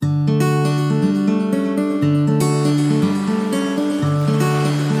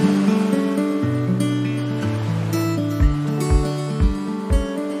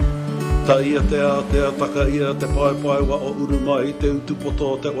ia te taka ia te pai wa o urumai te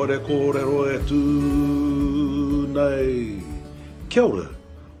utupoto te ore kōrero e tū nei. Kia ora.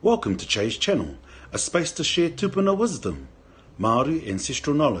 Welcome to Chase Channel, a space to share tupuna wisdom, Māori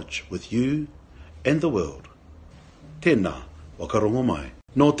ancestral knowledge with you and the world. Tēnā, wakarongo mai.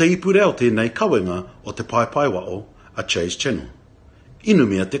 Nō te ipureo tēnei kawenga o te pai wao a Chase Channel.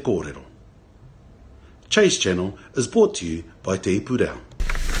 Inumia te kōrero. Chase Channel is brought to you by Te Ipureo.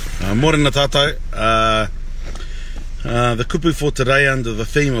 Morena tātou. The kupu for today under the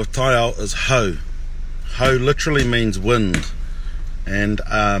theme of Taiao is hau. Hau literally means wind. And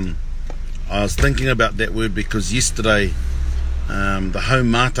I was thinking about that word because yesterday the hau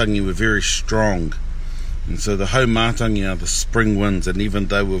mātangi were very strong. And so the hau mātangi are the spring winds, and even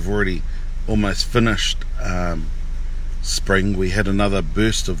though we've already almost finished spring, we had another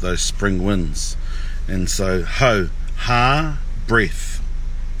burst of those spring winds. And so hau, ha, breath,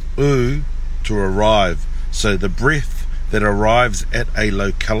 u, to arrive, so the breath that arrives at a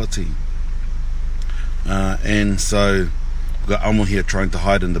locality. And so we've got Amo here trying to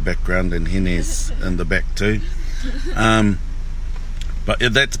hide in the background, and Hene's in the back too. But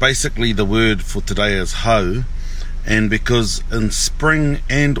that's basically the word for today is hau. And because in spring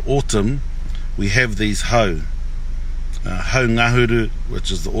and autumn we have these hau. Hau ngahuru,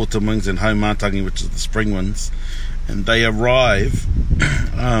 which is the autumn winds, and hau mātangi, which is the spring winds, and they arrive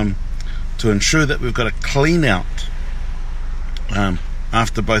to ensure that we've got a clean out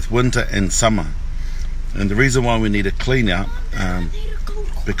after both winter and summer. And the reason why we need a clean out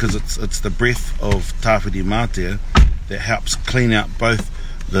because it's the breath of Tāwhiri Mātea that helps clean out both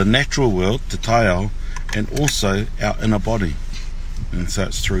the natural world, te taiao, and also our inner body. And so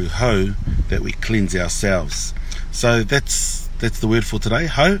it's through hau that we cleanse ourselves. So that's the word for today,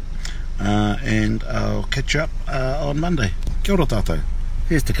 hau, and I'll catch you up on Monday. Kia ora tātou.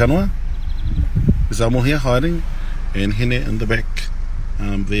 Here's Te Kanua. There's Amo here hiding, and Hene in the back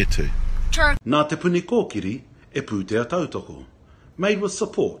there too. Nā Te Puni Kōkiri e Pūtea Tautoko, made with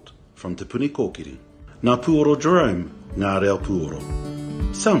support from Te Puni Kōkiri. Nā Puoro Jerome, Ngā Reo Puoro.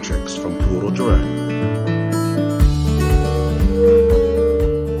 Soundtracks from Puoro Jerome.